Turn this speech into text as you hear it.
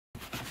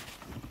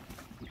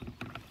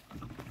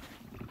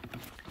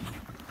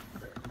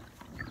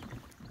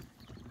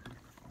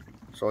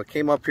So I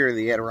came up here to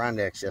the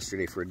Adirondacks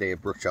yesterday for a day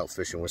of brook trout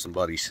fishing with some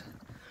buddies.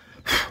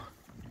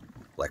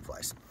 Black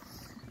flies.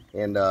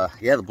 And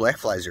yeah, the black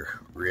flies are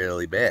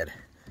really bad.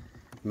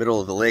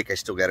 Middle of the lake, I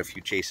still got a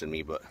few chasing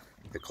me, but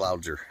the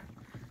clouds are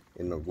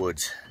in the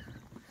woods.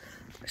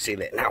 I say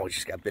that now, I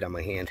just got bit on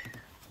my hand.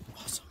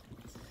 Awesome.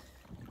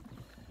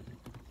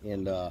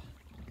 And so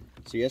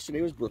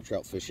yesterday was brook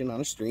trout fishing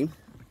on a stream.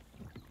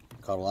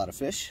 Caught a lot of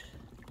fish.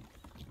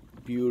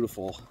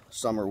 Beautiful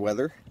summer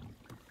weather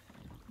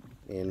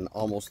in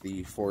almost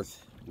the 4th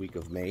week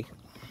of May.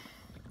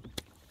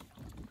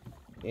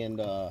 And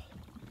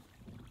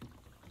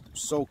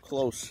so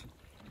close,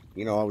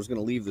 you know, I was gonna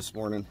leave this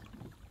morning,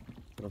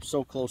 but I'm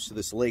so close to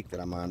this lake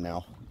that I'm on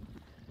now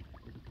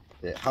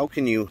that how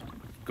can you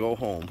go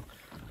home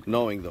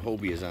knowing the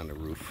Hobie is on the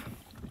roof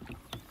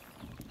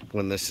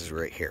when this is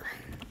right here?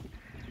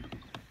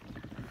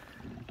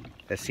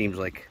 That seems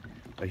like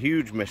a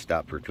huge missed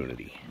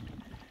opportunity.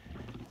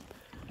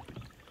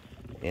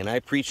 And I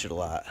preach it a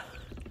lot,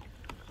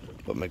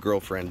 but my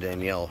girlfriend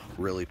Danielle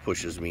really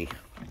pushes me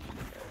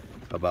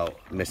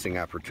about missing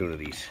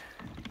opportunities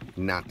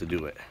not to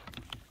do it.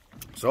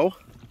 So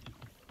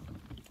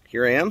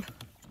here I am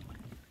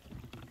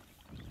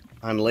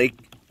on lake.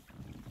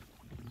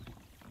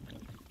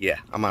 Yeah,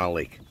 I'm on a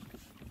lake.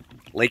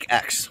 Lake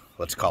X,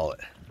 let's call it.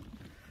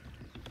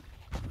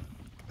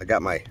 I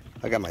got my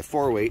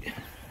 4-weight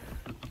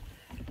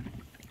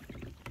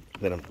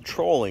that I'm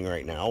trolling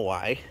right now.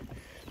 Why?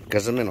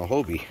 Because I'm in a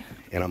Hobie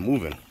and I'm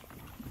moving.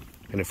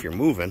 And if you're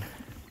moving,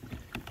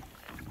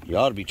 you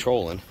ought to be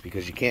trolling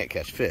because you can't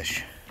catch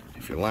fish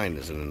if your line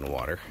isn't in the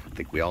water. I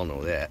think we all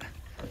know that.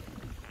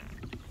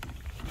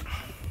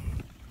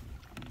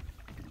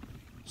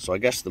 So I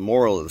guess the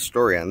moral of the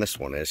story on this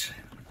one is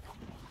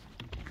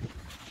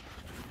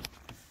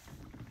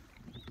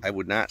I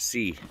would not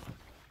see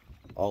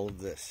all of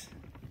this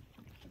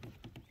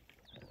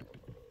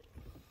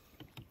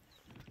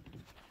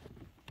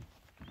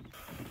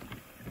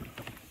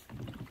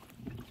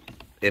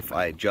if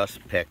I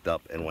just packed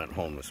up and went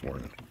home this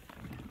morning.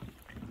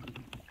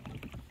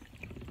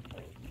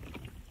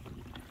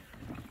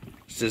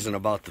 This isn't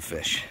about the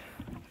fish,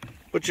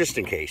 but just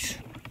in case,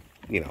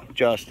 you know,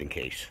 just in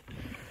case.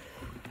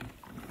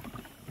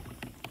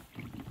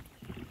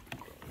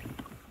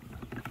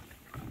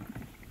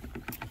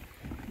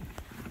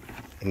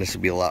 And this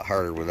would be a lot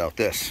harder without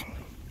this.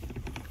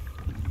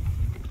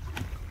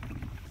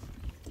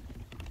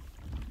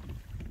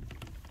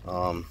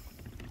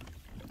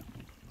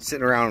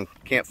 Sitting around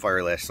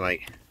campfire last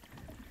night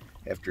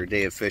after a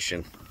day of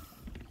fishing.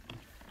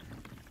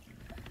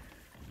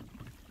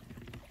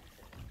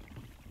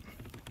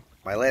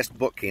 My last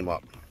book came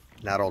up,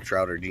 Not All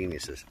Trout Are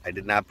Geniuses. I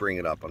did not bring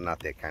it up. I'm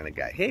not that kind of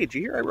guy. Hey, did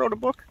you hear I wrote a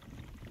book?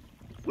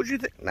 What'd you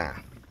think? Nah.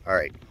 All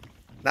right.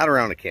 Not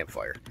around a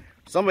campfire.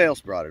 Somebody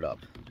else brought it up.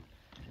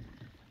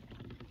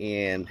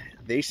 And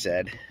they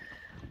said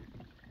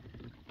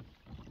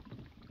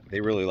they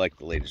really liked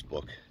the latest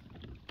book.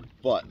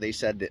 But they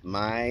said that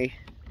my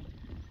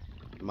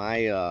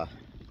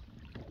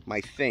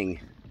thing,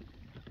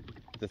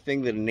 the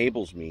thing that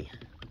enables me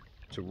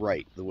to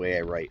write the way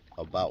I write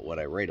about what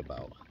I write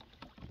about,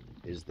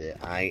 is that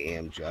I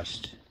am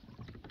just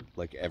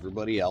like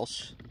everybody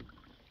else,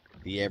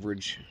 the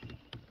average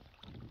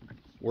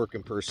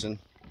working person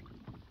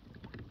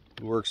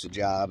who works a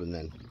job and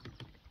then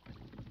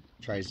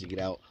tries to get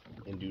out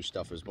and do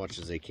stuff as much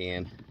as they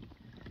can.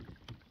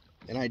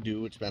 And I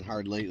do. It's been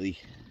hard lately.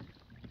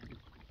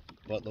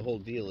 But the whole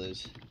deal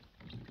is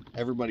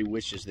everybody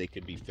wishes they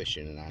could be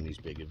fishing and on these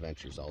big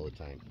adventures all the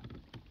time.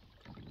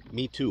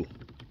 Me too.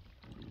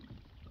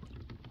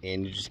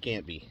 And you just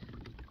can't be.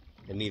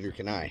 And neither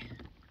can I.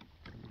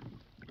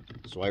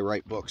 So I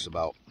write books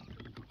about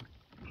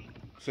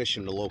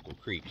fishing the local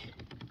creek,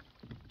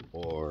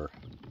 or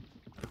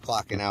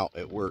clocking out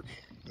at work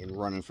and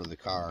running for the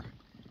car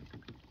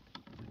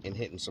and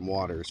hitting some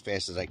water as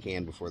fast as I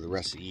can before the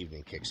rest of the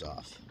evening kicks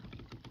off.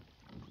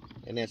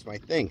 And that's my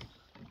thing.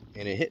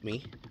 And it hit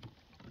me.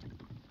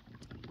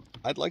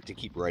 I'd like to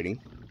keep writing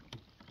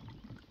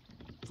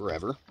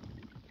forever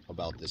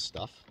about this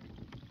stuff.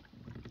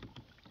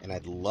 And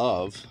I'd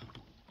love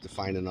to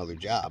find another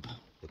job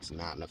that's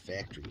not in a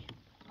factory,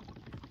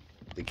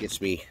 that gets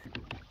me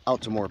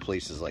out to more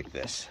places like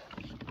this.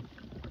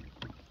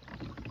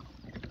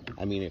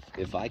 I mean,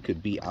 if I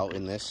could be out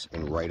in this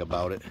and write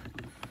about it,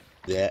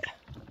 that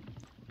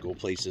go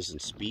places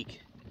and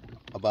speak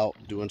about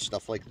doing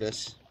stuff like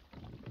this,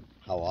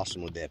 how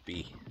awesome would that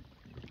be?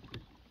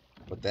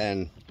 But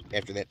then,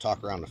 after that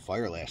talk around the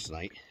fire last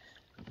night,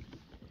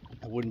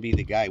 I wouldn't be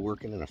the guy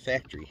working in a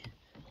factory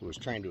who was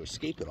trying to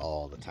escape it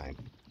all the time.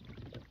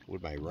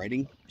 Would my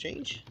writing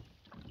change?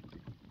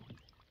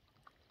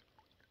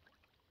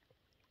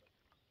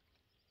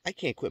 I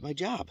can't quit my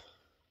job.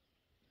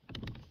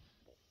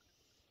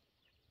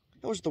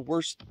 That was the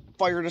worst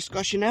fire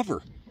discussion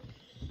ever.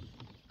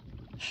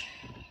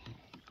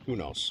 Who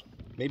knows?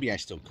 Maybe I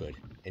still could,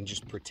 and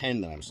just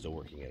pretend that I'm still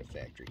working at a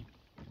factory.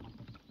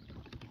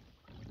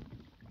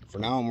 For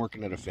now, I'm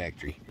working at a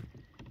factory,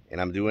 and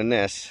I'm doing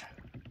this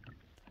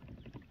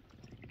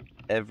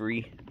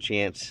every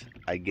chance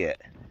I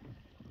get.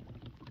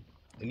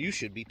 And you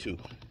should be too.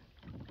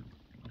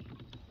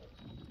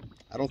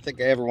 I don't think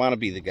I ever want to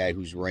be the guy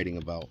who's writing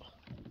about,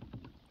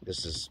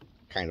 this is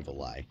kind of a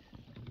lie,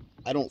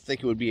 I don't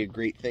think it would be a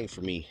great thing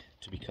for me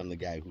to become the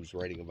guy who's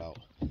writing about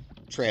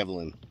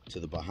traveling to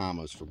the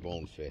Bahamas for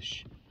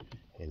bonefish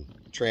and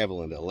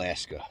traveling to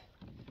Alaska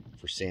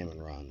for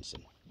salmon runs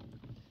and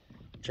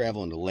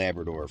traveling to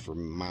Labrador for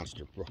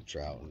monster brook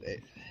trout.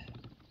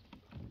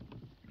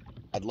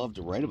 I'd love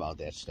to write about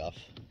that stuff,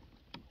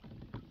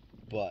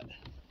 but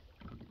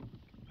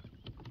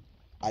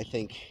I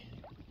think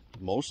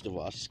most of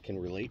us can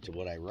relate to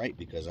what I write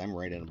because I'm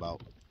writing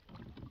about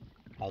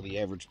how the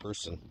average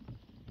person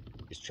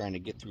is trying to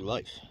get through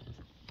life.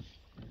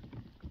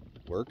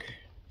 Work,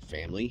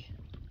 family,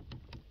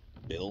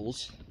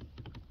 bills.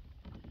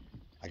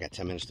 I got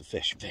 10 minutes to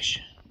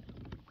fish.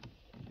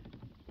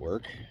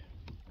 Work,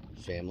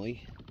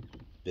 family,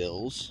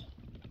 bills.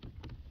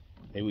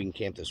 Maybe we can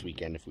camp this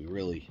weekend if we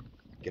really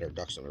get our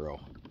ducks in a row.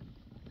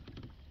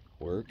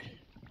 Work,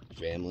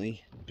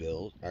 family,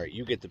 bills. All right,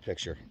 you get the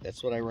picture.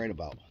 That's what I write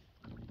about.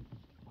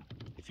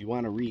 If you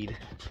want to read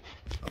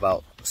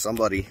about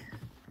somebody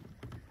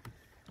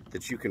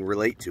that you can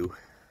relate to,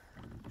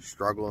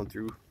 struggling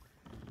through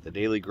the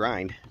daily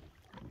grind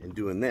and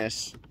doing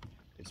this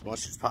as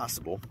much as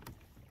possible,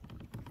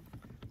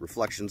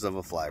 Reflections of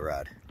a Fly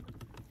Rod,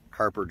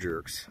 Carper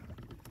Jerks,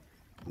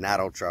 Not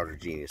All Trout Are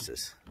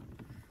Geniuses.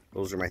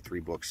 Those are my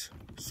 3 books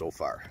so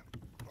far.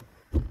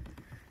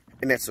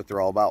 And that's what they're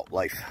all about,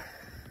 life,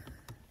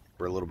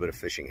 where a little bit of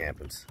fishing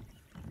happens.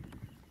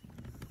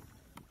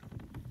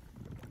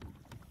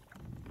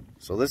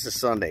 So this is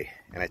Sunday,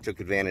 and I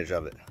took advantage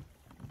of it.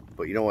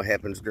 But you know what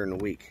happens during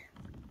the week?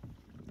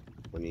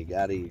 When you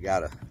gotta, you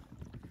gotta.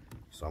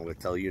 So I'm gonna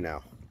tell you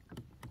now.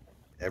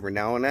 Every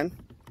now and then,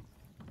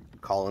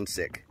 call in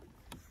sick.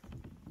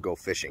 Go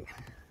fishing.